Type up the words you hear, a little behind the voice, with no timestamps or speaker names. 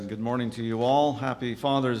good morning to you all. Happy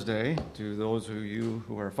Father's Day to those of you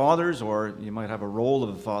who are fathers, or you might have a role of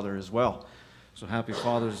a father as well. So happy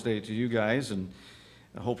Father's Day to you guys, and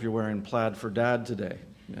I hope you're wearing plaid for Dad today.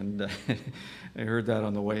 And I heard that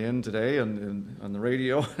on the way in today on the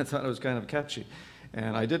radio. I thought it was kind of catchy.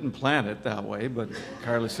 And I didn't plan it that way, but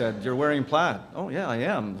Carly said, "You're wearing plaid." Oh, yeah, I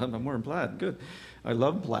am. I'm wearing plaid. Good. I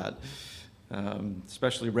love plaid,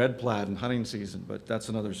 especially red plaid in hunting season, but that's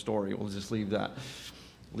another story. We'll just leave that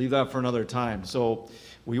for another time. So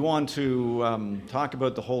we want to talk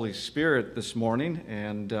about the Holy Spirit this morning,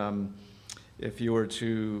 and if you were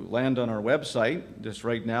to land on our website, just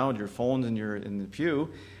right now on your phones and you're in the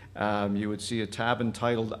pew, you would see a tab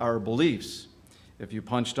entitled Our Beliefs. If you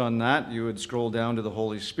punched on that, you would scroll down to the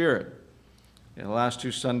Holy Spirit. In the last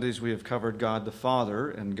 2 Sundays, we have covered God the Father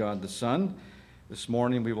and God the Son. This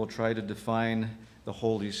morning, we will try to define the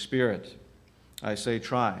Holy Spirit. I say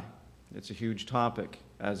try. It's a huge topic,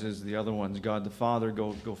 as is the other ones. God the Father,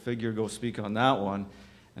 go figure, go speak on that one,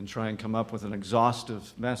 and try and come up with an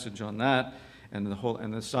exhaustive message on that, and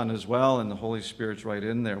the Son as well, and the Holy Spirit's right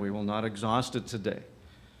in there. We will not exhaust it today.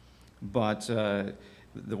 But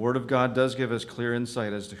the Word of God does give us clear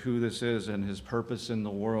insight as to who this is and His purpose in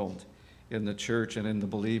the world, in the church, and in the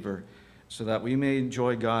believer, so that we may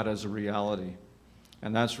enjoy God as a reality.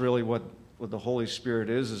 And that's really what the Holy Spirit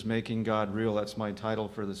is making God real. That's my title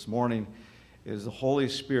for this morning, is the Holy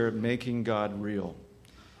Spirit making God real.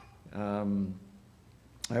 I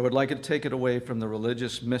would like to take it away from the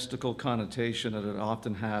religious, mystical connotation that it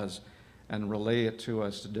often has and relay it to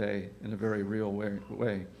us today in a very real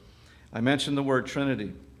way. I mentioned the word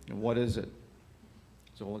Trinity. And what is it?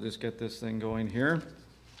 So we'll just get this thing going here.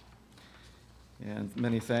 And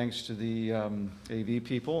many thanks to the AV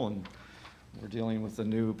people. And we're dealing with the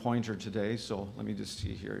new pointer today. So let me just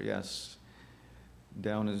see here. Yes.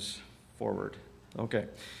 Down is forward. Okay.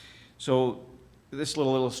 So this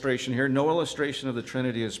little illustration here. No illustration of the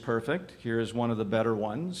Trinity is perfect. Here is one of the better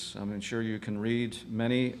ones. I'm sure you can read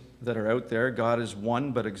many that are out there. God is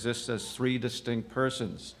one, but exists as 3 distinct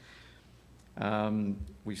persons.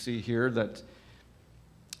 We see here that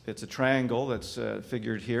it's a triangle that's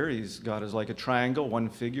figured here. God is like a triangle, one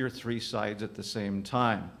figure, 3 sides at the same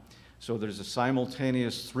time. So there's a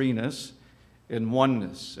simultaneous threeness in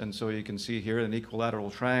oneness. And so you can see here an equilateral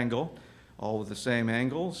triangle, all with the same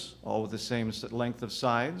angles, all with the same length of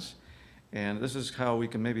sides. And this is how we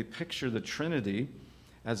can maybe picture the Trinity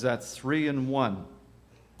as that 3 in 1.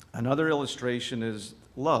 Another illustration is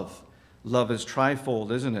love. Love is trifold,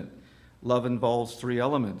 isn't it? Love involves 3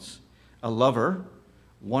 elements: a lover,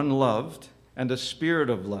 one loved, and a spirit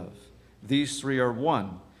of love. These 3 are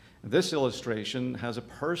one. This illustration has a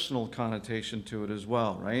personal connotation to it as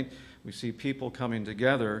well, right? We see people coming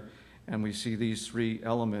together, and we see these 3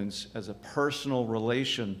 elements as a personal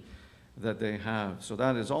relation that they have. So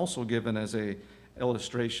that is also given as an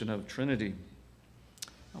illustration of Trinity.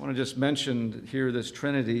 I want to just mention here this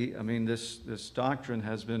Trinity. I mean, this doctrine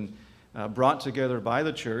has been brought together by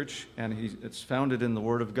the church, and it's founded in the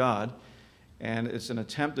Word of God, and it's an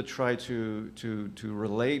attempt to try to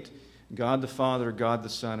relate God the Father, God the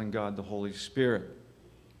Son, and God the Holy Spirit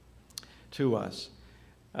to us.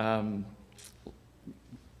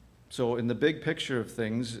 So in the big picture of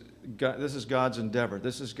things, this is God's endeavor.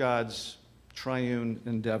 This is God's triune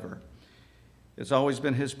endeavor. It's always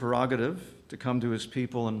been His prerogative to come to His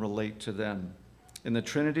people and relate to them. In the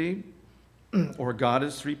Trinity, or God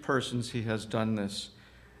is 3 persons, He has done this.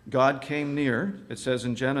 God came near, it says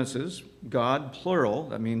in Genesis, God, plural,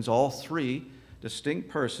 that means all 3 distinct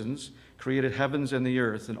persons, created heavens and the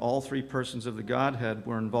earth, and all 3 persons of the Godhead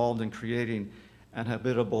were involved in creating an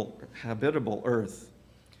habitable earth.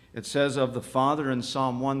 It says of the Father in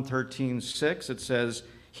Psalm 113:6, it says,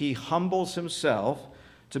 He humbles Himself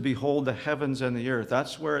to behold the heavens and the earth.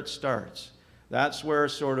 That's where it starts. That's where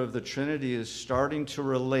sort of the Trinity is starting to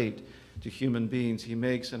relate to human beings. He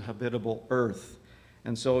makes an habitable earth.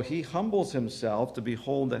 And so He humbles Himself to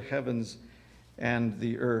behold the heavens and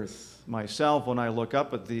the earth. Myself, when I look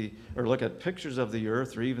up at look at pictures of the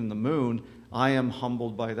earth or even the moon, I am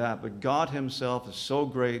humbled by that. But God Himself is so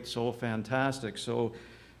great, so fantastic, so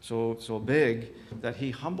big, that He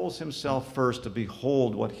humbles Himself first to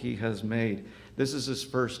behold what He has made. This is His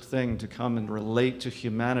first thing, to come and relate to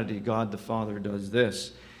humanity. God the Father does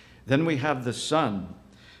this. Then we have the Son.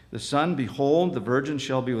 The Son, behold, the virgin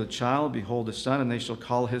shall be with child, behold the Son, and they shall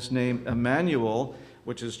call His name Emmanuel,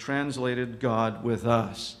 which is translated God with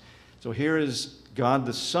us. So here is God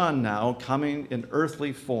the Son now coming in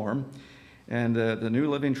earthly form. And the New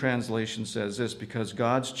Living Translation says this: because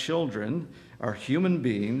God's children are human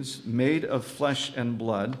beings made of flesh and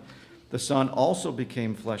blood, The Son also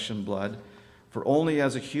became flesh and blood, for only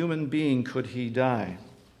as a human being could he die.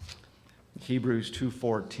 Hebrews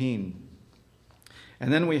 2:14.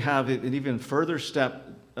 And then we have an even further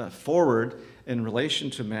step forward in relation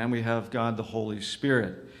to man. We have God the Holy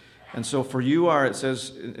Spirit. And so for you are, it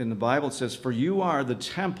says in the Bible, it says, for you are the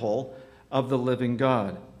temple of the living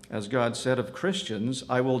God. As God said of Christians,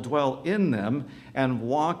 I will dwell in them and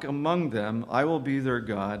walk among them. I will be their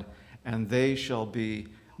God, and they shall be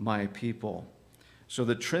my people. So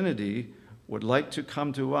the Trinity would like to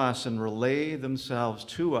come to us and relay themselves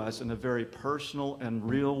to us in a very personal and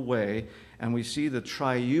real way. And we see the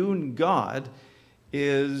triune God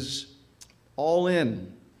is all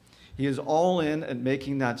in. He is all in at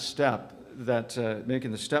making that step,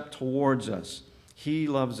 making the step towards us. He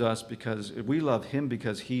loves us because we love him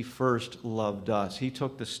because he first loved us. He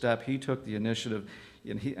took the step. He took the initiative.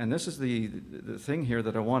 And this is the thing here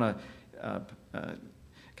that I want to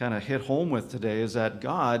kind of hit home with today is that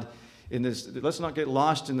God, in this, let's not get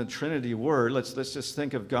lost in the Trinity word. Let's just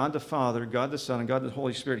think of God the Father, God the Son, and God the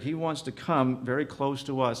Holy Spirit. He wants to come very close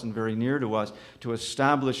to us and very near to us to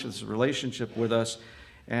establish this relationship with us.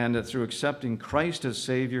 And through accepting Christ as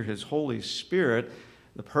Savior, his Holy Spirit,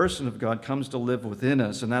 the person of God comes to live within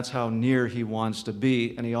us. And that's how near he wants to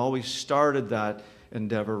be. And he always started that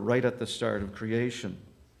endeavor right at the start of creation.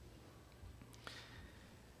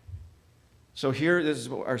 So here is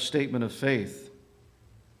our statement of faith.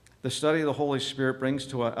 The study of the Holy Spirit brings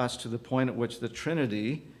to us to the point at which the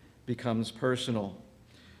Trinity becomes personal.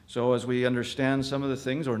 So as we understand some of the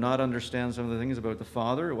things or not understand some of the things about the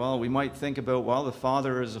Father, well, we might think about, well, the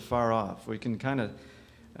Father is afar off. We can kind of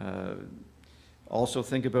also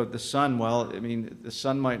think about the Son. Well, I mean, the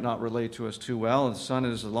Son might not relate to us too well. The Son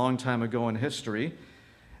is a long time ago in history.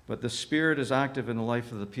 But the Spirit is active in the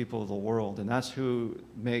life of the people of the world. And that's who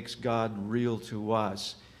makes God real to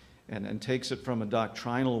us and takes it from a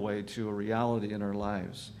doctrinal way to a reality in our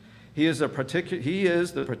lives. He is the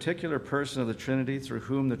particular person of the Trinity through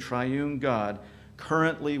whom the triune God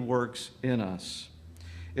currently works in us.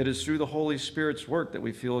 It is through the Holy Spirit's work that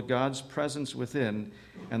we feel God's presence within,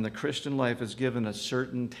 and the Christian life is given a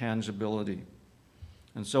certain tangibility.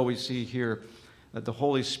 And so we see here that the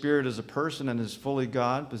Holy Spirit is a person and is fully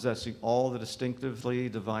God, possessing all the distinctively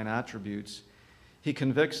divine attributes. He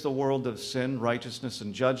convicts the world of sin, righteousness,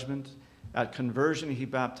 and judgment. At conversion, he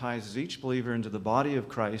baptizes each believer into the body of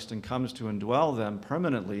Christ and comes to indwell them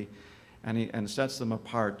permanently and sets them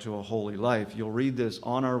apart to a holy life. You'll read this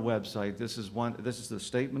on our website. This is the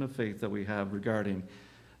statement of faith that we have regarding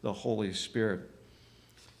the Holy Spirit.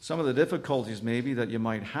 Some of the difficulties maybe that you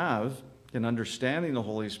might have in understanding the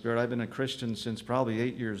Holy Spirit. I've been a Christian since probably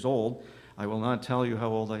 8 years old. I will not tell you how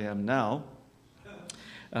old I am now.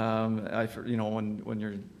 When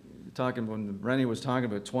Rennie was talking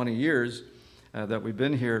about 20 years that we've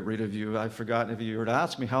been here at Readaview, I've forgotten. If you were to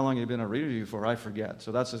ask me how long you've been at Readaview for, I forget.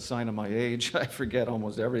 So that's a sign of my age. I forget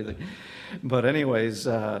almost everything. But anyways,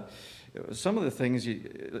 some of the things,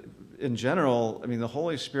 in general, I mean, the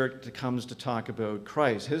Holy Spirit comes to talk about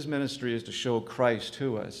Christ. His ministry is to show Christ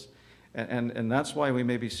to us. And that's why we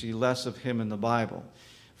maybe see less of him in the Bible.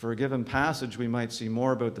 For a given passage, we might see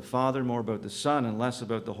more about the Father, more about the Son, and less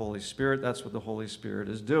about the Holy Spirit. That's what the Holy Spirit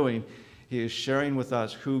is doing. He is sharing with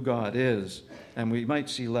us who God is, and we might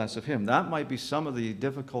see less of him. That might be some of the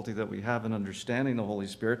difficulty that we have in understanding the Holy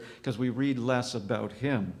Spirit, because we read less about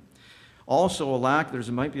him. Also,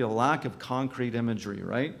 there might be a lack of concrete imagery,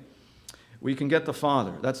 right? We can get the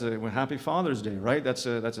Father. That's a Happy Father's Day, right? That's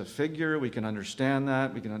a figure. We can understand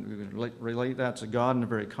that. We can relate that to God in a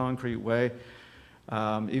very concrete way.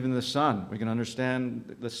 Even the Son, we can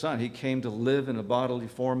understand the Son. He came to live in a bodily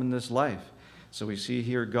form in this life. So we see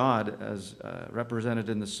here God as represented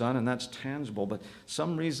in the Son, and that's tangible. But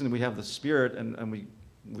some reason we have the Spirit, and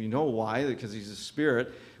we know why, because he's a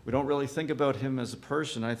Spirit. We don't really think about him as a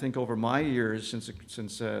person. I think over my years,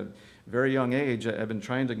 since a very young age, I've been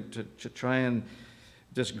trying to try and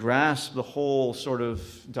just grasp the whole sort of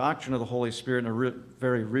doctrine of the Holy Spirit in a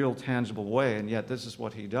very real, tangible way. And yet this is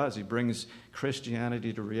what he does. He brings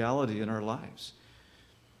Christianity to reality in our lives.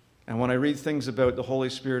 And when I read things about the Holy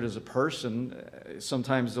Spirit as a person,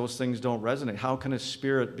 sometimes those things don't resonate. How can a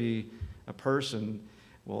spirit be a person?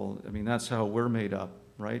 Well, I mean, that's how we're made up,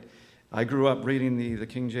 right? I grew up reading the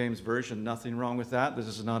King James Version. Nothing wrong with that. This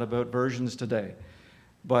is not about versions today.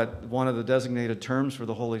 But one of the designated terms for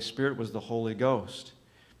the Holy Spirit was the Holy Ghost.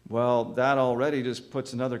 Well, that already just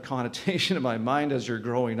puts another connotation in my mind as you're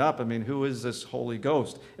growing up. I mean, who is this Holy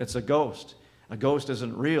Ghost? It's a ghost. A ghost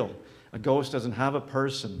isn't real. A ghost doesn't have a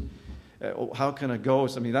person. How can a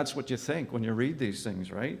ghost? I mean, that's what you think when you read these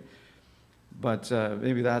things, right? But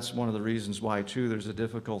maybe that's one of the reasons why, too, there's a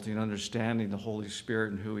difficulty in understanding the Holy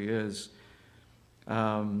Spirit and who he is.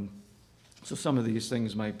 So some of these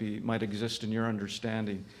things might exist in your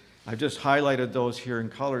understanding. I've just highlighted those here in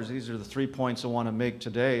colors. These are the 3 points I want to make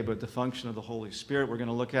today about the function of the Holy Spirit. We're going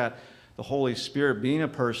to look at the Holy Spirit being a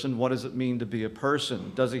person. What does it mean to be a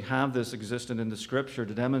person? Does he have this existent in the Scripture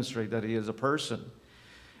to demonstrate that he is a person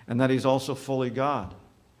and that he's also fully God?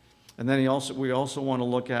 And then we also want to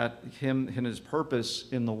look at him and his purpose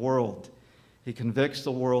in the world. He convicts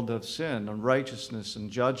the world of sin and righteousness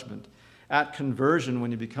and judgment. At conversion,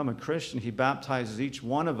 when you become a Christian, he baptizes each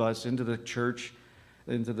one of us into the church,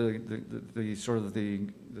 into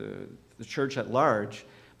the church at large,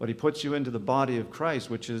 but he puts you into the body of Christ,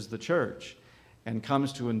 which is the church, and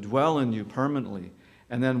comes to indwell in you permanently,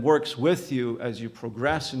 and then works with you as you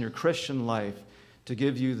progress in your Christian life to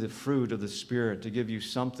give you the fruit of the Spirit, to give you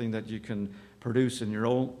something that you can produce in your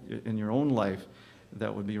own life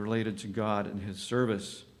that would be related to God and his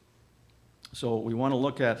service. So we want to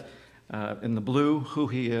look at, in the blue, who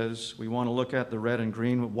he is. We want to look at the red and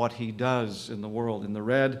green, what he does in the world. In the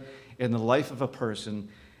red, in the life of a person,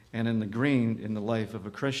 and in the green, in the life of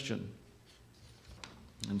a Christian.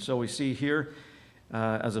 And so we see here,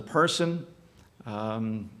 as a person,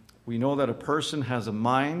 we know that a person has a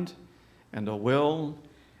mind and a will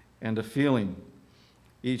and a feeling.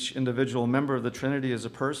 Each individual member of the Trinity is a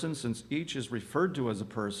person. Since each is referred to as a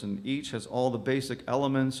person, each has all the basic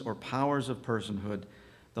elements or powers of personhood: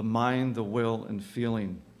 the mind, the will, and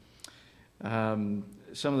feeling. Some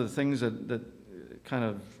of the things that kind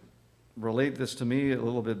of relate this to me a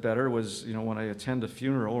little bit better was, when I attend a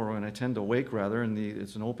funeral, or when I attend a wake rather, and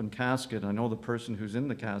it's an open casket. I know the person who's in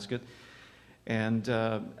the casket, and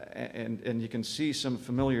you can see some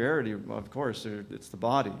familiarity. Of course, it's the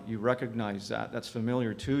body. You recognize that. That's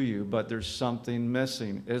familiar to you, but there's something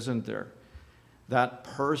missing, isn't there? That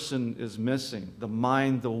person is missing: the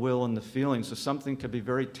mind, the will, and the feeling. So something could be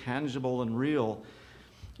very tangible and real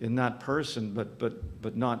in that person,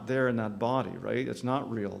 but not there in that body, right? It's not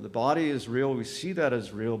real. The body is real. We see that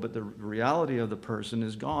as real, but the reality of the person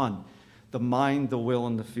is gone. The mind, the will,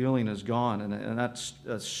 and the feeling is gone, and that's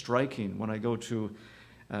striking when I go to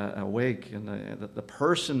a wake, and the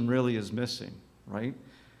person really is missing, right?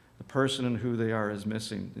 The person and who they are is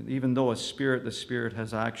missing. And even though the Spirit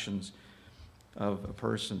has actions of a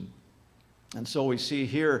person. And so we see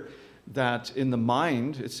here that in the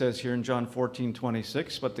mind, it says here in John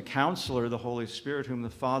 14:26, but the Counselor, the Holy Spirit, whom the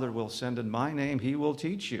Father will send in my name, he will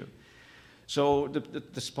teach you. So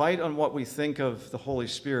despite on what we think of the Holy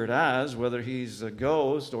Spirit as, whether he's a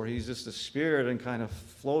ghost or he's just a spirit and kind of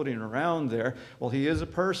floating around there, well, he is a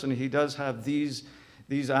person. He does have these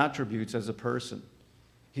attributes as a person.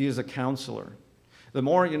 He is a counselor. The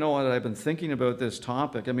more that I've been thinking about this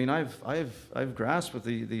topic, I've grasped with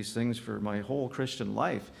these things for my whole Christian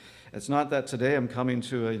life. It's not that today I'm coming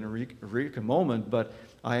to a eureka moment, but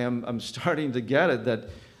I'm starting to get it, that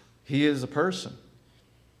he is a person.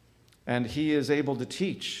 And he is able to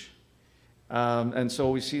teach. And so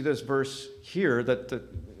we see this verse here that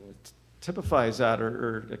typifies that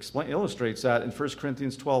or illustrates that in 1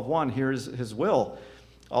 Corinthians 12:1. Here is his will.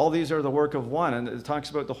 All these are the work of one. And it talks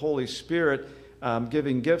about the Holy Spirit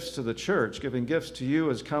giving gifts to the church, giving gifts to you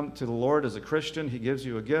as come to the Lord as a Christian. He gives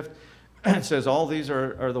you a gift. It says all these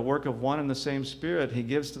are the work of one and the same Spirit. He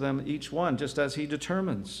gives to them each one just as he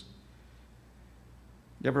determines.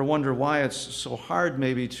 You ever wonder why it's so hard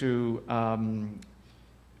maybe to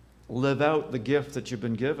live out the gift that you've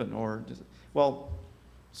been given?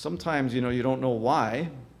 Sometimes, you don't know why.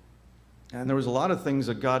 And there was a lot of things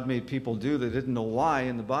that God made people do they didn't know why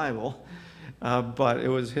in the Bible, but it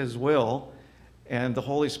was his will. And the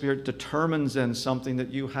Holy Spirit determines then something that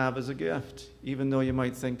you have as a gift, even though you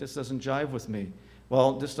might think this doesn't jive with me.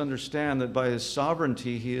 Well, just understand that by his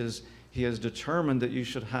sovereignty, he has determined that you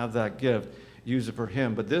should have that gift. Use it for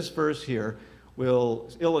him. But this verse here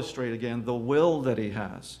will illustrate again the will that he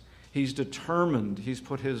has. He's determined. He's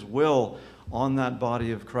put his will on that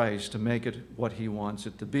body of Christ to make it what he wants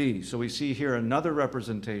it to be. So we see here another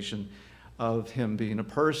representation of him being a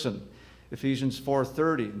person. Ephesians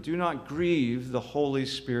 4:30, do not grieve the Holy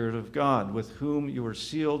Spirit of God, with whom you are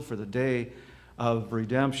sealed for the day of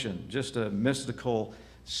redemption. Just a mystical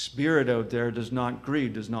spirit out there, does not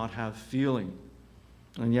grieve, does not have feeling.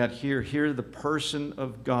 And yet here the person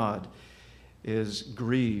of God is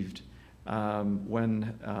grieved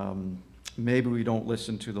when maybe we don't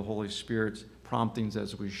listen to the Holy Spirit's promptings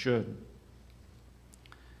as we should.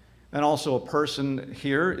 And also a person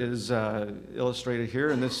here is illustrated here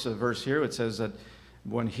in this verse here. It says that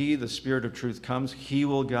When he, the Spirit of truth, comes, he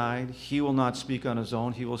will guide. He will not speak on his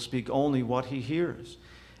own. He will speak only what he hears.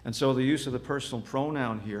 And so the use of the personal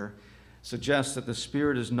pronoun here suggests that the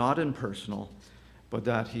Spirit is not impersonal, but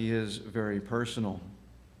that he is very personal.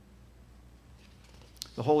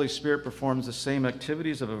 The Holy Spirit performs the same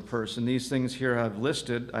activities of a person. These things here I've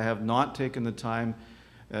listed. I have not taken the time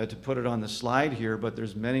to put it on the slide here, but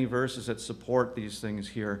there's many verses that support these things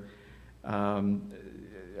here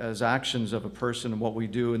as actions of a person and what we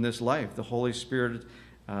do in this life. The Holy Spirit,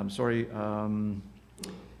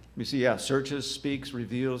 searches, speaks,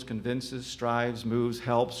 reveals, convinces, strives, moves,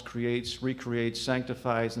 helps, creates, recreates,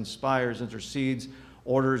 sanctifies, inspires, intercedes,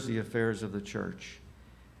 orders the affairs of the church.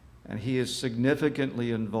 And he is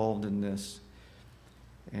significantly involved in this.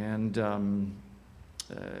 And,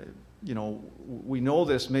 we know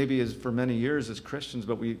this maybe as for many years as Christians,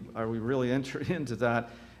 but are we really entered into that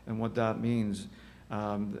and what that means?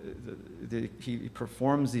 He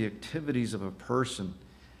performs the activities of a person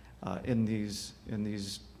in these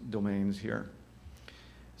domains here.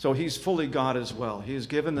 So he's fully God as well. He is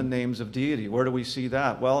given the names of deity. Where do we see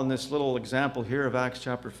that? Well, in this little example here of Acts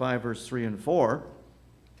chapter 5, verse 3 and 4,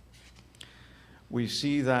 we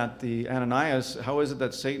see that the Ananias, how is it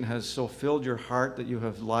that Satan has so filled your heart that you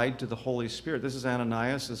have lied to the Holy Spirit? This is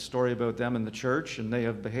Ananias, a story about them in the church, and they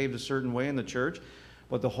have behaved a certain way in the church,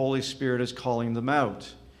 but the Holy Spirit is calling them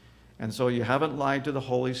out. And so you haven't lied to the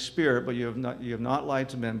Holy Spirit, but you have not lied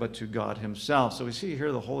to men, but to God himself. So we see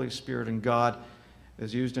here the Holy Spirit and God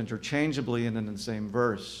is used interchangeably and in the same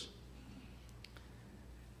verse.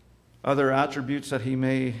 Other attributes that he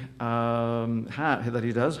may that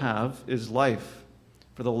he does have is life.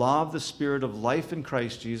 For the law of the Spirit of life in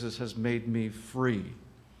Christ Jesus has made me free.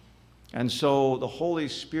 And so the Holy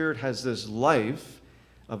Spirit has this life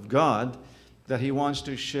of God that he wants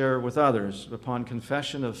to share with others. Upon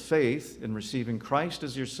confession of faith in receiving Christ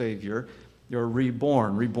as your Savior, you're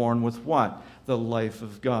reborn. Reborn with what? The life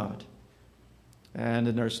of God. And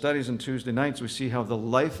in our studies on Tuesday nights, we see how the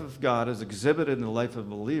life of God is exhibited in the life of a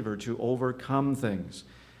believer to overcome things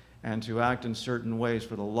and to act in certain ways.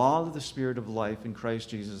 For the law of the Spirit of life in Christ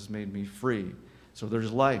Jesus has made me free. So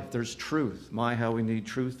there's life, there's truth. My, how we need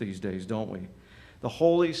truth these days, don't we? The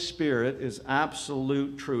Holy Spirit is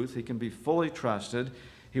absolute truth. He can be fully trusted.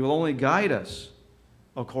 He will only guide us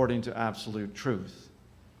according to absolute truth.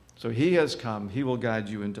 So he has come. He will guide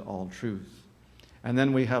you into all truth. And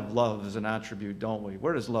then we have love as an attribute, don't we?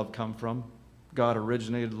 Where does love come from? God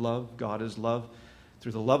originated love. God is love.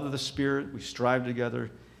 Through the love of the Spirit, we strive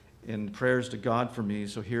together in prayers to God for me.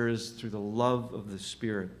 So here is through the love of the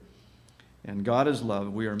Spirit. And God is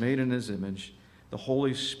love. We are made in his image. The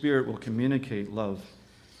Holy Spirit will communicate love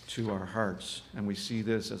to our hearts. And we see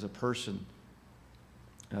this as a person,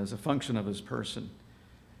 as a function of his person.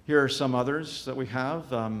 Here are some others that we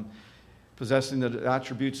have. Possessing the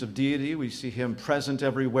attributes of deity, we see him present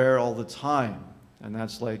everywhere all the time. And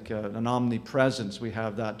that's like an omnipresence. We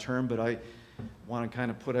have that term, but I want to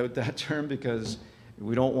kind of put out that term because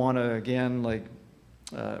we don't want to, again,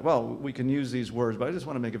 we can use these words, but I just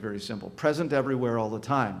want to make it very simple. Present everywhere all the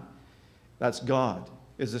time. That's God.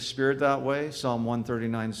 Is the Spirit that way? Psalm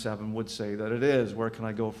 139:7 would say that it is. Where can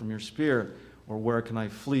I go from your Spirit? Or where can I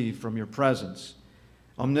flee from your presence?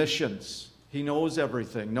 Omniscience. He knows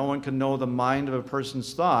everything. No one can know the mind of a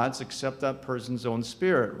person's thoughts except that person's own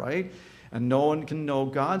spirit, right? And no one can know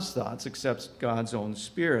God's thoughts except God's own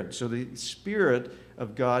Spirit. So the Spirit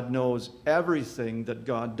of God knows everything that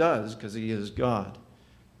God does because he is God.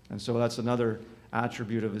 And so that's another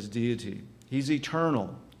attribute of his deity. He's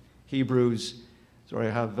eternal. I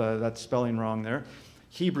have that spelling wrong there.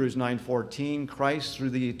 Hebrews 9:14, Christ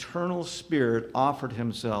through the eternal Spirit offered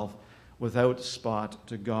himself without spot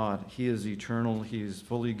to God. He is eternal. He is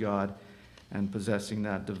fully God and possessing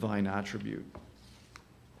that divine attribute.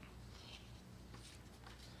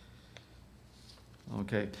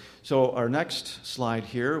 Okay, so our next slide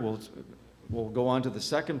here, we'll go on to the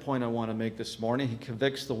second point I want to make this morning. He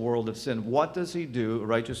convicts the world of sin. What does he do?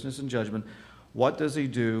 Righteousness and judgment. What does he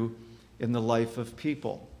do in the life of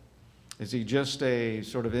people? Is he just a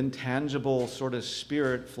sort of intangible sort of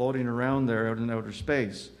spirit floating around there out in outer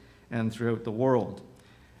space and throughout the world?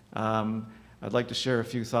 I'd like to share a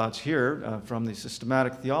few thoughts here from the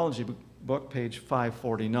Systematic Theology book, page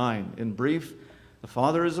 549. In brief, the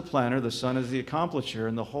Father is the planner, the Son is the accomplisher,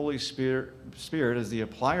 and the Holy Spirit is the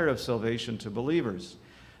applier of salvation to believers.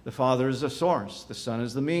 The Father is the source, the Son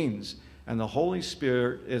is the means, and the Holy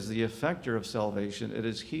Spirit is the effector of salvation. It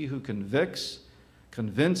is he who convicts,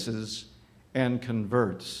 convinces, and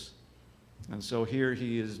converts. And so here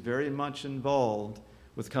he is very much involved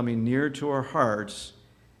with coming near to our hearts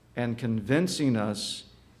and convincing us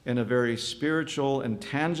in a very spiritual and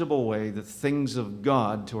tangible way the things of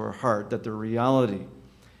God to our heart, that they're reality.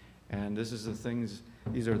 And these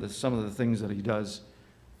are some of the things that he does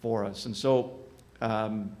for us. And so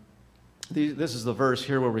this is the verse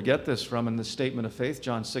here where we get this from in the statement of faith,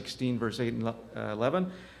 John 16, verse 8 and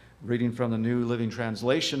 11, reading from the New Living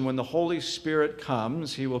Translation. When the Holy Spirit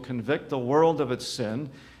comes, he will convict the world of its sin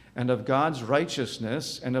and of God's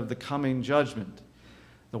righteousness and of the coming judgment.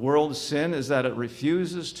 The world's sin is that it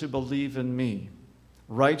refuses to believe in me.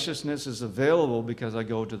 Righteousness is available because I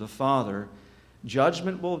go to the Father.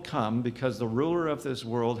 Judgment will come because the ruler of this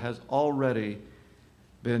world has already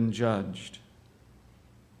been judged.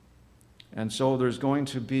 And so there's going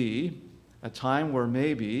to be a time where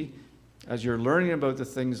maybe, as you're learning about the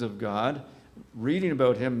things of God, reading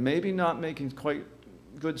about him, maybe not making quite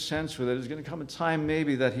good sense with it, there's going to come a time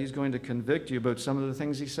maybe that he's going to convict you about some of the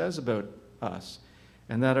things he says about us.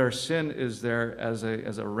 And that our sin is there as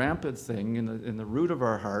a rampant thing in the root of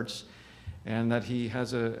our hearts, and that he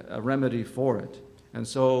has a remedy for it. And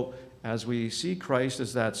so as we see Christ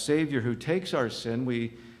as that Savior who takes our sin,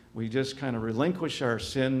 we just kind of relinquish our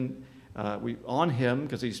sin on him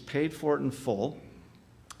because he's paid for it in full.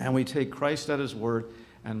 And we take Christ at his word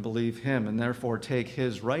and believe him, and therefore take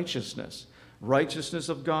his righteousness. Righteousness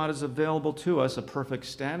of God is available to us, a perfect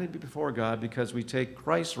standing before God, because we take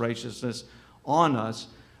Christ's righteousness on us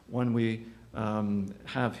when we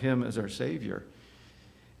have him as our Savior.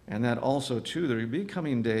 And that also, too, there will be a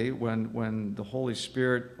coming day when the Holy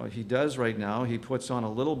Spirit, he does right now, he puts on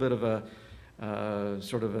a little bit of a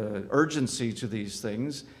sort of a urgency to these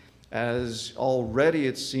things, as already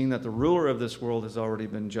it's seen that the ruler of this world has already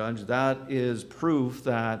been judged. That is proof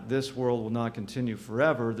that this world will not continue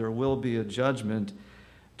forever. There will be a judgment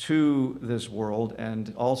to this world,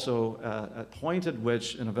 and also a point at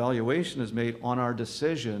which an evaluation is made on our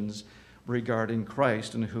decisions regarding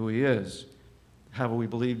Christ and who he is. Have we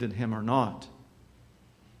believed in him or not?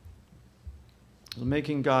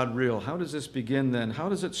 Making God real. How does this begin then? How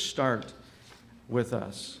does it start with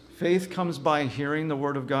us? Faith comes by hearing, the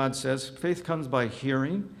Word of God says. Faith comes by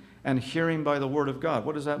hearing, and hearing by the Word of God.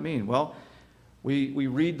 What does that mean? Well, we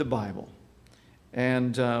read the Bible.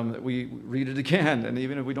 And we read it again, and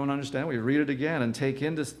even if we don't understand, we read it again and take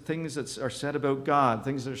into things that are said about God,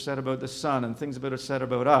 things that are said about the Son, and things that are said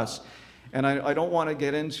about us. And I don't want to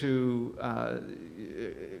get into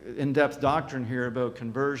in-depth doctrine here about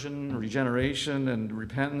conversion, regeneration, and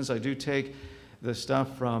repentance. I do take the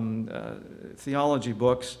stuff from theology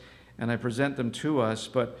books, and I present them to us.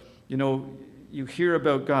 But, you hear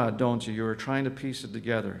about God, don't you? You are trying to piece it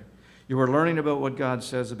together. You are learning about what God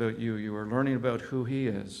says about you. You are learning about who he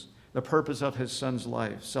is, the purpose of his Son's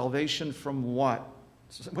life. Salvation from what?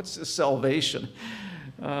 What's this salvation?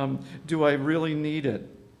 Do I really need it?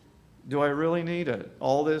 Do I really need it?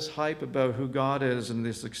 All this hype about who God is and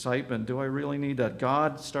this excitement, do I really need that?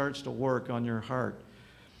 God starts to work on your heart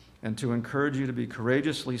and to encourage you to be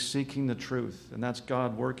courageously seeking the truth. And that's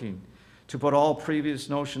God working to put all previous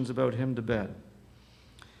notions about him to bed.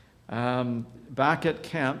 Back at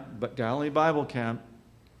camp, but Galilee Bible Camp,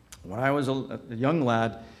 when I was a young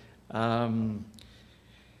lad, I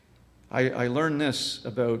learned this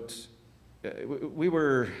about,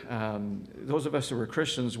 those of us who were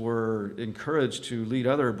Christians were encouraged to lead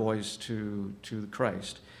other boys to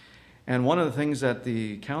Christ. And one of the things that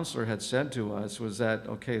the counselor had said to us was that,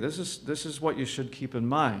 okay, this is what you should keep in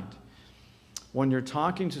mind. When you're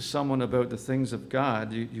talking to someone about the things of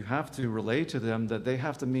God, you have to relate to them that they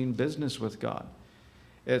have to mean business with God.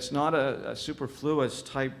 It's not a superfluous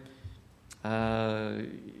type,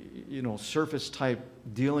 surface type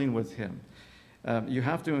dealing with him. You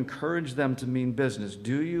have to encourage them to mean business.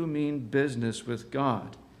 Do you mean business with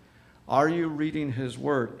God? Are you reading his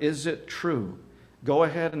word? Is it true? Go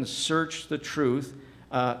ahead and search the truth.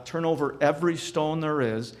 Turn over every stone there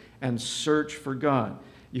is and search for God.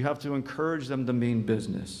 You have to encourage them to mean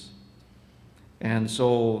business. And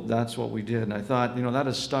so that's what we did. And I thought, that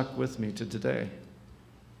has stuck with me to today.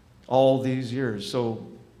 All these years. So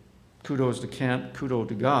kudos to camp, kudos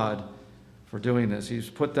to God for doing this. He's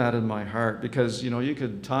put that in my heart because, you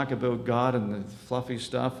could talk about God and the fluffy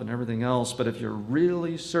stuff and everything else, but if you're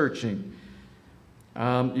really searching,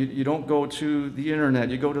 you don't go to the internet.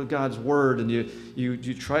 You go to God's word and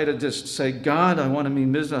you try to just say, God, I want to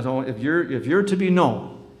mean business. If you're to be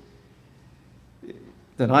known,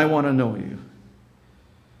 then I want to know you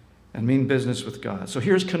and mean business with God. So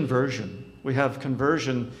here's conversion. We have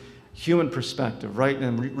conversion, human perspective, right?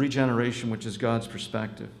 And regeneration, which is God's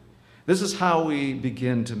perspective. This is how we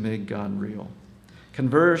begin to make God real.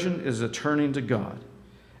 Conversion is a turning to God,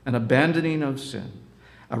 an abandoning of sin,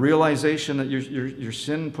 A realization that your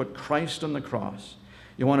sin put Christ on the cross.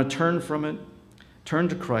 You want to turn from it, turn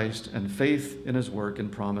to Christ and faith in his work and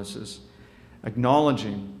promises,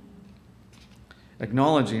 acknowledging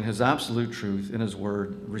his absolute truth in his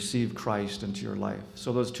word, receive Christ into your life.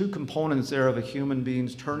 So those two components there of a human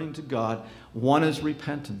being's turning to God, one is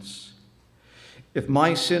repentance. If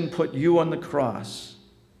my sin put you on the cross,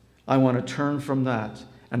 I want to turn from that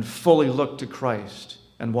and fully look to Christ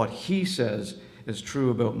and what he says is true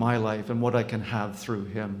about my life and what I can have through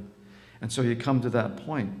him. And so you come to that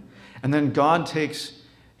point. And then God takes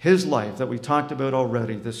his life that we talked about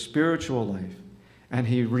already, the spiritual life, and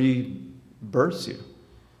he rebirths you.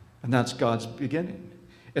 And that's God's beginning.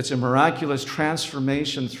 It's a miraculous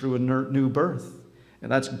transformation through a new birth.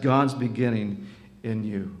 And that's God's beginning in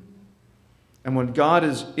you. And when God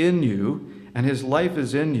is in you and his life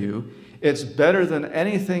is in you, it's better than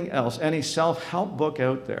anything else, any self-help book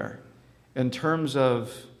out there, in terms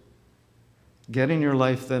of getting your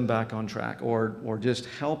life then back on track or just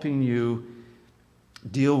helping you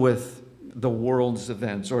deal with the world's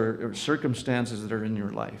events or circumstances that are in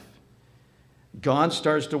your life. God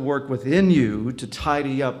starts to work within you to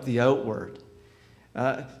tidy up the outward.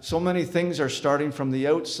 So many things are starting from the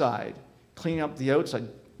outside. Clean up the outside.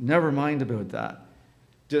 Never mind about that.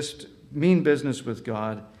 Just mean business with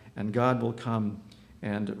God, and God will come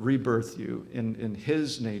and rebirth you in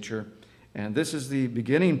his nature. And this is the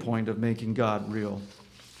beginning point of making God real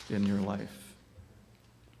in your life.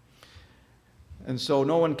 And so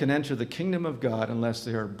no one can enter the kingdom of God unless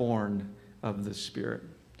they are born of the Spirit.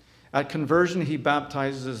 At conversion, he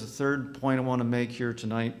baptizes, as a third point I want to make here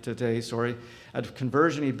today. At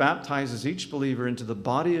conversion, he baptizes each believer into the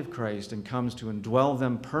body of Christ and comes to indwell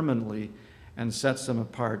them permanently and sets them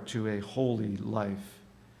apart to a holy life.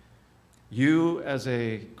 You, as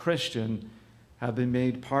a Christian, have been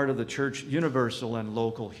made part of the church, universal and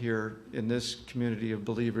local, here in this community of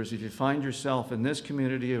believers. If you find yourself in this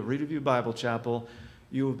community of Reed of View Bible Chapel,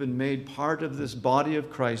 you have been made part of this body of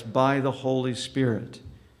Christ by the Holy Spirit.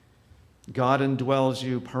 God indwells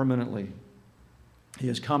you permanently. He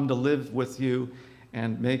has come to live with you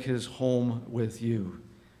and make his home with you.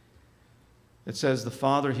 It says, the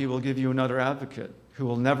Father, he will give you another advocate who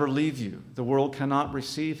will never leave you. The world cannot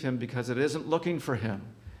receive him because it isn't looking for him.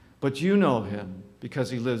 But you know him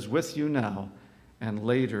because he lives with you now and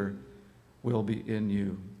later will be in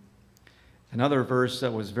you. Another verse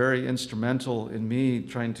that was very instrumental in me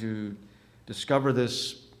trying to discover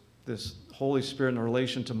this Holy Spirit in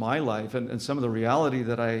relation to my life and some of the reality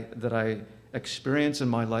that I experience in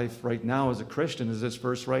my life right now as a Christian is this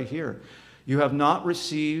verse right here. You have not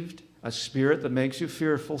received a spirit that makes you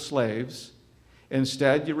fearful slaves.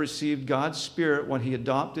 Instead, you received God's Spirit when he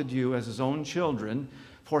adopted you as his own children.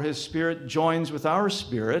 For his Spirit joins with our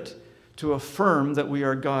spirit to affirm that we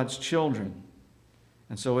are God's children.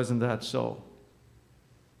 And so isn't that so?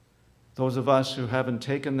 Those of us who haven't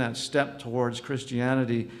taken that step towards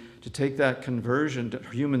Christianity, to take that conversion, to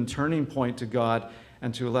human turning point to God,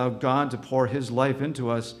 and to allow God to pour his life into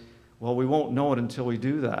us, well, we won't know it until we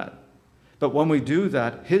do that. But when we do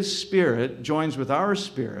that, his Spirit joins with our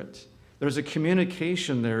spirit. There's a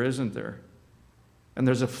communication there, isn't there? And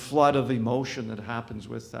there's a flood of emotion that happens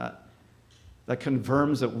with that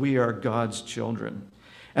confirms that we are God's children.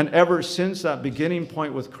 And ever since that beginning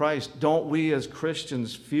point with Christ, don't we as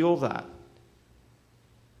Christians feel that?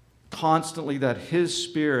 Constantly that his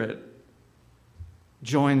Spirit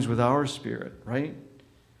joins with our spirit, right?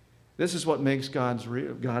 This is what makes God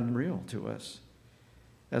real to us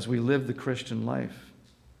as we live the Christian life.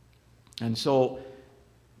 And so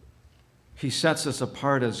he sets us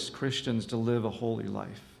apart as Christians to live a holy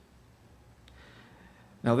life.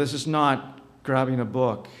 Now, this is not grabbing a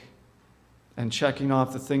book and checking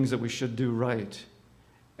off the things that we should do right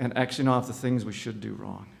and Xing off the things we should do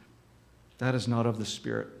wrong. That is not of the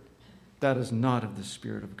Spirit. That is not of the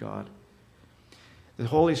Spirit of God. The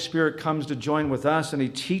Holy Spirit comes to join with us and he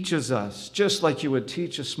teaches us just like you would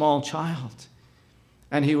teach a small child.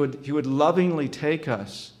 And he would lovingly take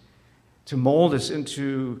us to mold us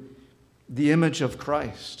into the image of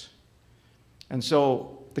Christ. And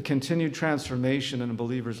so the continued transformation in a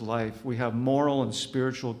believer's life, we have moral and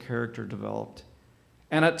spiritual character developed.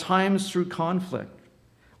 And at times through conflict.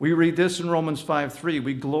 We read this in Romans 5:3,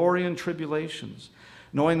 we glory in tribulations,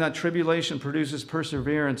 knowing that tribulation produces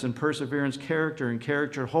perseverance, and perseverance character, and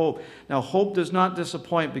character hope. Now hope does not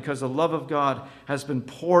disappoint because the love of God has been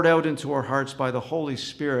poured out into our hearts by the Holy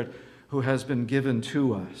Spirit who has been given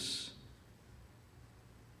to us.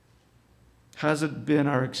 Has it been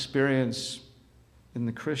our experience in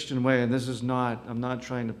the Christian way? And this is not, I'm not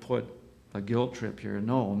trying to put a guilt trip here.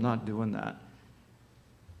 No, I'm not doing that.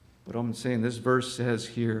 But I'm saying this verse says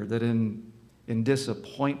here that in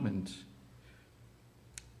disappointment,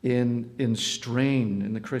 in strain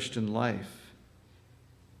in the Christian life,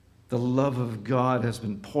 the love of God has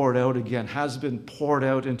been poured out again, has been poured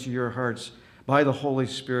out into your hearts by the Holy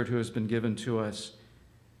Spirit who has been given to us.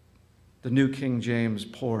 The New King James,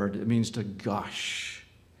 poured, it means to gush,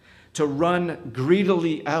 to run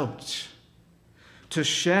greedily out, to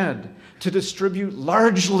shed, to distribute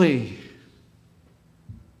largely.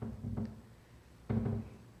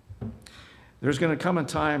 There's going to come a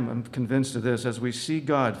time, I'm convinced of this, as we see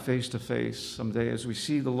God face to face someday, as we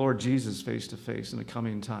see the Lord Jesus face to face in the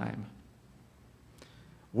coming time,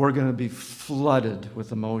 we're going to be flooded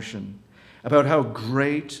with emotion about how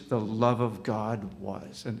great the love of God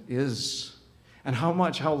was and is, and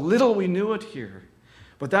how little we knew it here.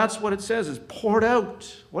 But that's what it says, is poured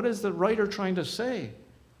out. What is the writer trying to say?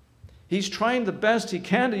 He's trying the best he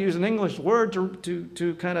can to use an English word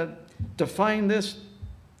to kind of define this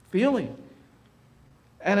feeling.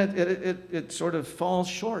 And it sort of falls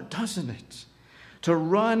short, doesn't it? To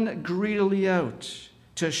run greedily out,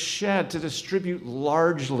 to shed, to distribute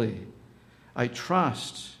largely. I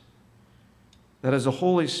trust that as the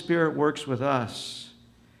Holy Spirit works with us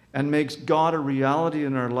and makes God a reality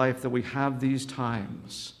in our life, that we have these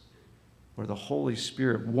times where the Holy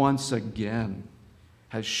Spirit once again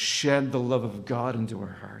has shed the love of God into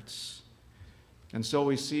our hearts. And so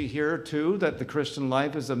we see here too that the Christian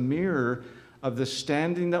life is a mirror of the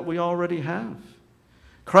standing that we already have.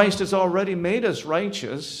 Christ has already made us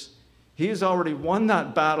righteous. He has already won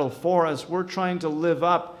that battle for us. We're trying to live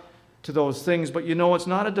up to those things. But you know, it's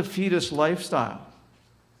not a defeatist lifestyle.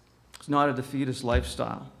 It's not a defeatist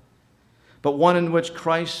lifestyle, but one in which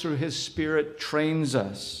Christ, through his Spirit, trains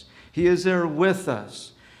us. He is there with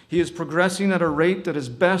us. He is progressing at a rate that is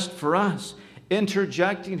best for us,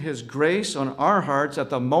 interjecting his grace on our hearts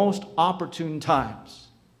at the most opportune times.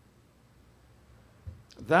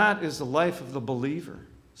 That is the life of the believer.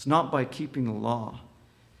 It's not by keeping the law.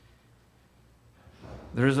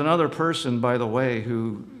 There's another person, by the way,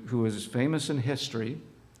 who is famous in history,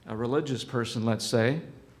 a religious person, let's say,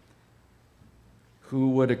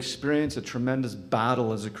 who would experience a tremendous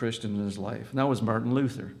battle as a Christian in his life. And that was Martin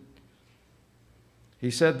Luther.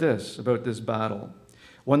 He said this about this battle: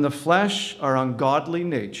 when the flesh, our ungodly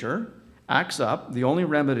nature, acts up, the only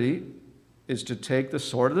remedy is to take the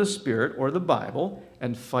sword of the Spirit, or the Bible,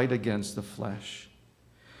 and fight against the flesh.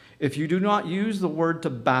 If you do not use the word to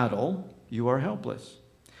battle, you are helpless.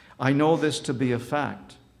 I know this to be a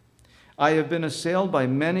fact. I have been assailed by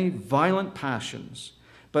many violent passions,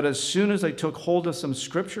 but as soon as I took hold of some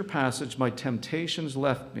scripture passage, my temptations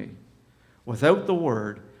left me. Without the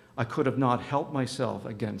word, I could have not helped myself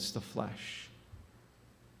against the flesh.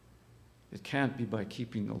 It can't be by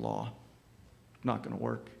keeping the law. Not going to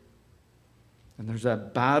work. And there's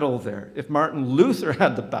that battle there. If Martin Luther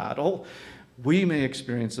had the battle, we may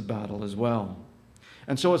experience a battle as well.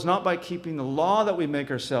 And so it's not by keeping the law that we make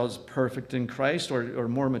ourselves perfect in Christ or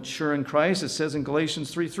more mature in Christ. It says in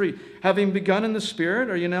Galatians 3:3, having begun in the Spirit,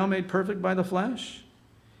 are you now made perfect by the flesh?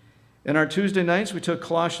 In our Tuesday nights, we took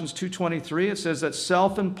Colossians 2:23. It says that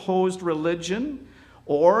self-imposed religion,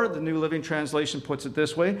 or the New Living Translation puts it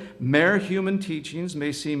this way, mere human teachings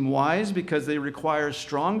may seem wise because they require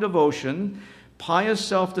strong devotion, pious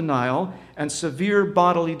self-denial, and severe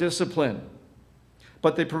bodily discipline.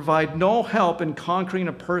 But they provide no help in conquering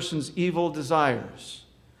a person's evil desires.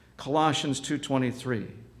 Colossians 2:23.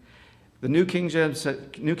 The New King James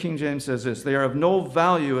says this: they are of no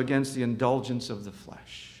value against the indulgence of the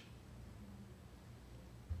flesh.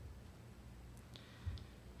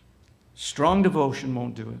 Strong devotion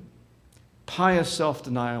won't do it. Pious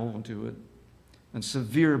self-denial won't do it. And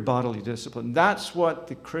severe bodily discipline. That's what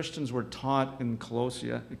the Christians were taught in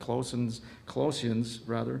Colossians,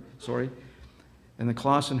 in the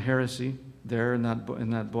Colossian heresy, there in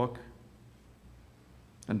that book.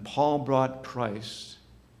 And Paul brought Christ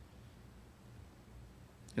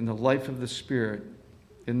in the life of the Spirit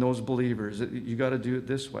in those believers. You got to do it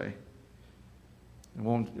this way. It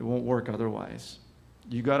won't work otherwise.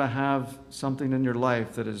 You got to have something in your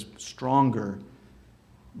life that is stronger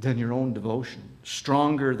than your own devotion,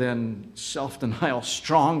 stronger than self-denial,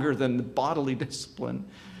 stronger than the bodily discipline.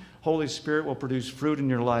 Holy Spirit will produce fruit in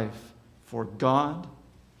your life for God.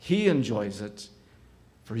 He enjoys it.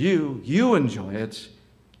 For you, you enjoy it.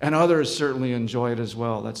 And others certainly enjoy it as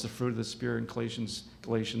well. That's the fruit of the Spirit in Galatians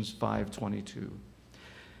 5:22.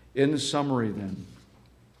 In summary,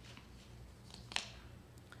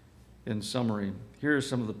 here are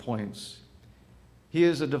some of the points. He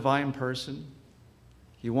is a divine person.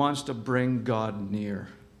 He wants to bring God near.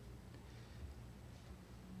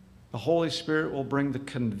 The Holy Spirit will bring the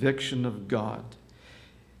conviction of God.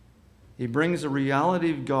 He brings the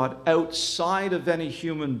reality of God outside of any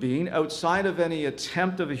human being, outside of any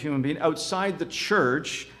attempt of a human being, outside the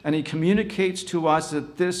church, and he communicates to us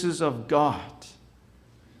that this is of God.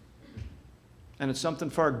 And it's something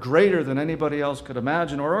far greater than anybody else could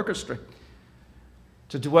imagine or orchestrate.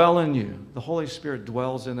 To dwell in you. The Holy Spirit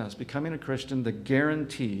dwells in us. Becoming a Christian, the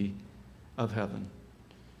guarantee of heaven.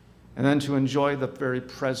 And then to enjoy the very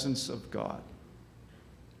presence of God.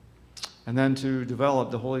 And then to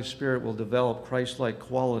develop, the Holy Spirit will develop Christ-like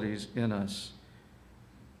qualities in us.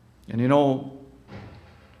 And you know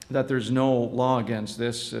that there's no law against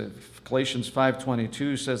this. Galatians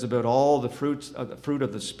 5:22 says about all the fruit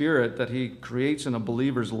of the Spirit that he creates in a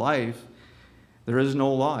believer's life, there is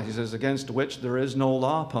no law. He says, against which there is no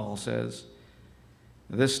law, Paul says.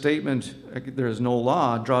 This statement, there is no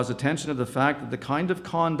law, draws attention to the fact that the kind of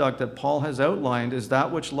conduct that Paul has outlined is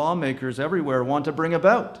that which lawmakers everywhere want to bring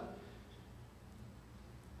about.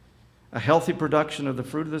 A healthy production of the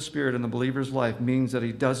fruit of the Spirit in the believer's life means that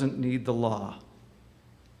he doesn't need the law.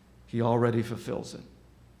 He already fulfills it.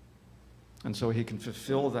 And so he can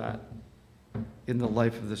fulfill that in the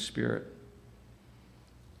life of the Spirit.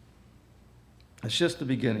 It's just the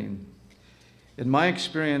beginning. In my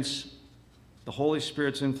experience, the Holy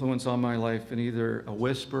Spirit's influence on my life in either a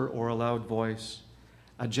whisper or a loud voice,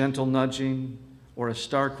 a gentle nudging or a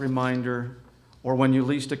stark reminder, or when you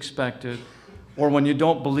least expect it, or when you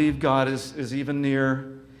don't believe God is even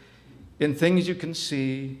near, in things you can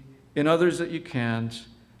see, in others that you can't,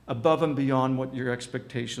 above and beyond what your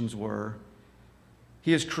expectations were.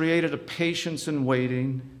 He has created a patience in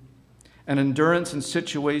waiting, an endurance in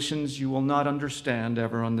situations you will not understand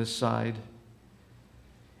ever on this side.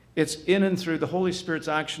 It's in and through the Holy Spirit's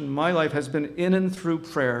action in my life has been in and through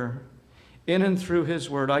prayer, in and through His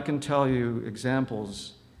Word. I can tell you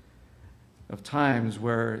examples of times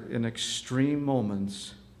where in extreme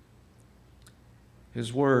moments,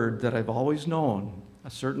 His Word that I've always known, a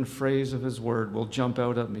certain phrase of His Word will jump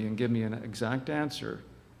out at me and give me an exact answer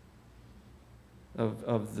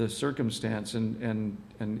of the circumstance and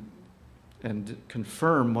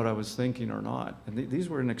confirm what I was thinking or not. And these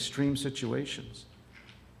were in extreme situations.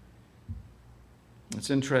 It's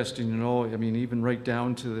interesting, you know, I mean, even right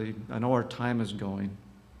down to I know our time is going,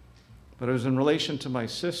 but it was in relation to my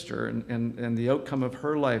sister and the outcome of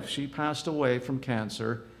her life. She passed away from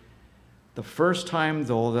cancer. The first time,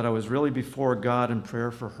 though, that I was really before God in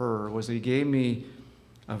prayer for her was He gave me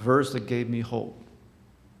a verse that gave me hope.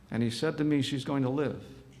 And He said to me, she's going to live.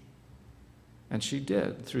 And she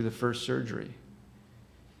did through the first surgery.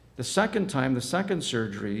 The second time, the second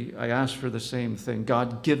surgery, I asked for the same thing.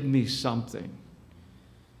 God, give me something.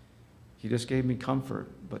 He just gave me comfort,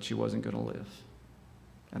 but she wasn't going to live.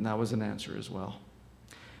 And that was an answer as well.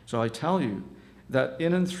 So I tell you that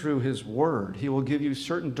in and through His Word, He will give you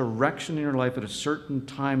certain direction in your life at a certain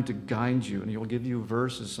time to guide you. And He will give you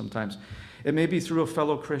verses sometimes. It may be through a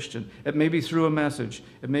fellow Christian. It may be through a message.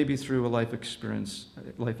 It may be through a life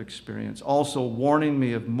experience. Also warning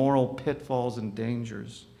me of moral pitfalls and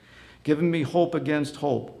dangers. Giving me hope against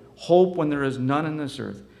hope. Hope when there is none in this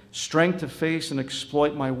earth. Strength to face and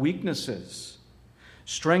exploit my weaknesses.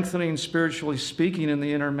 Strengthening, spiritually speaking, in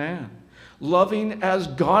the inner man. Loving as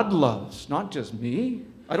God loves, not just me.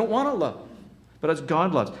 I don't want to love, but as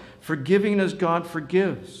God loves. Forgiving as God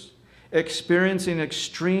forgives. Experiencing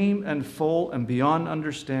extreme and full and beyond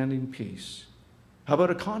understanding peace. How about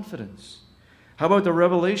a confidence? How about the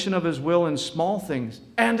revelation of His will in small things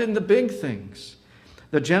and in the big things?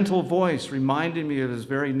 The gentle voice reminding me of His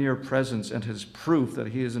very near presence and His proof that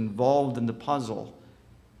He is involved in the puzzle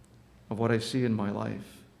of what I see in my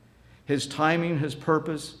life. His timing, His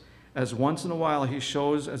purpose, as once in a while He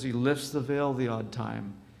shows as He lifts the veil the odd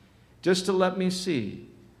time, just to let me see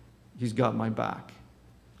He's got my back.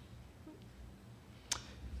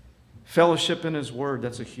 Fellowship in His Word,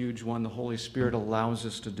 that's a huge one the Holy Spirit allows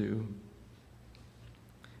us to do.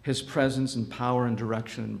 His presence and power and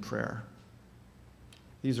direction in prayer.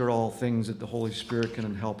 These are all things that the Holy Spirit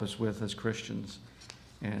can help us with as Christians.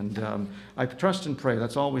 And I trust and pray.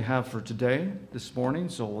 That's all we have for today, this morning.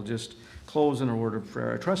 So we'll just close in a word of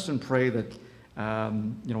prayer. I trust and pray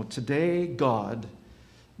that, today God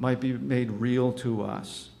might be made real to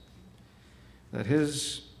us. That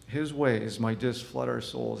His ways might just flood our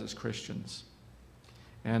souls as Christians.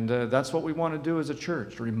 And that's what we want to do as a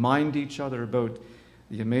church, to remind each other about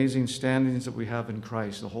the amazing standings that we have in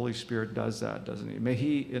Christ. The Holy Spirit does that, doesn't He? May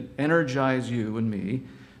He energize you and me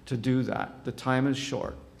to do that. The time is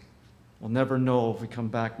short. We'll never know if we come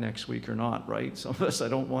back next week or not, right? Some of us, I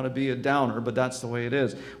don't want to be a downer, but that's the way it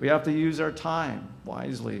is. We have to use our time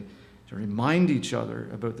wisely to remind each other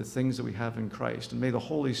about the things that we have in Christ. And may the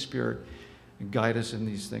Holy Spirit guide us in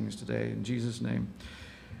these things today. In Jesus' name.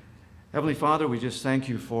 Heavenly Father, we just thank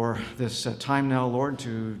you for this time now, Lord,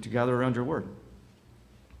 to gather around your word.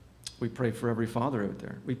 We pray for every father out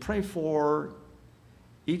there. We pray for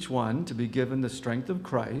each one to be given the strength of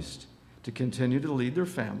Christ to continue to lead their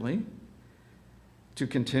family, to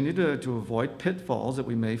continue to avoid pitfalls that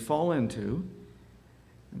we may fall into,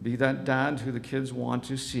 be that dad who the kids want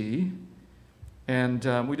to see.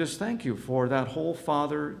 And we just thank you for that whole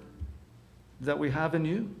Father that we have in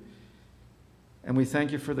you. And we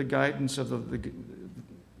thank you for the guidance of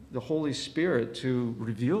the Holy Spirit to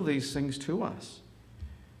reveal these things to us.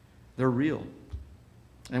 They're real.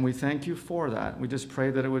 And we thank you for that. We just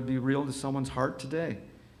pray that it would be real to someone's heart today,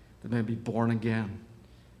 that they may be born again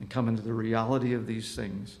and come into the reality of these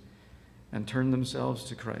things and turn themselves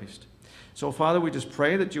to Christ. So, Father, we just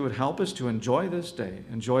pray that you would help us to enjoy this day,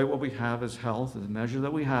 enjoy what we have as health, the measure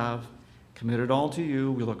that we have, commit it all to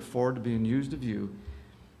you. We look forward to being used of you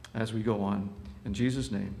as we go on. In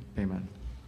Jesus' name, amen.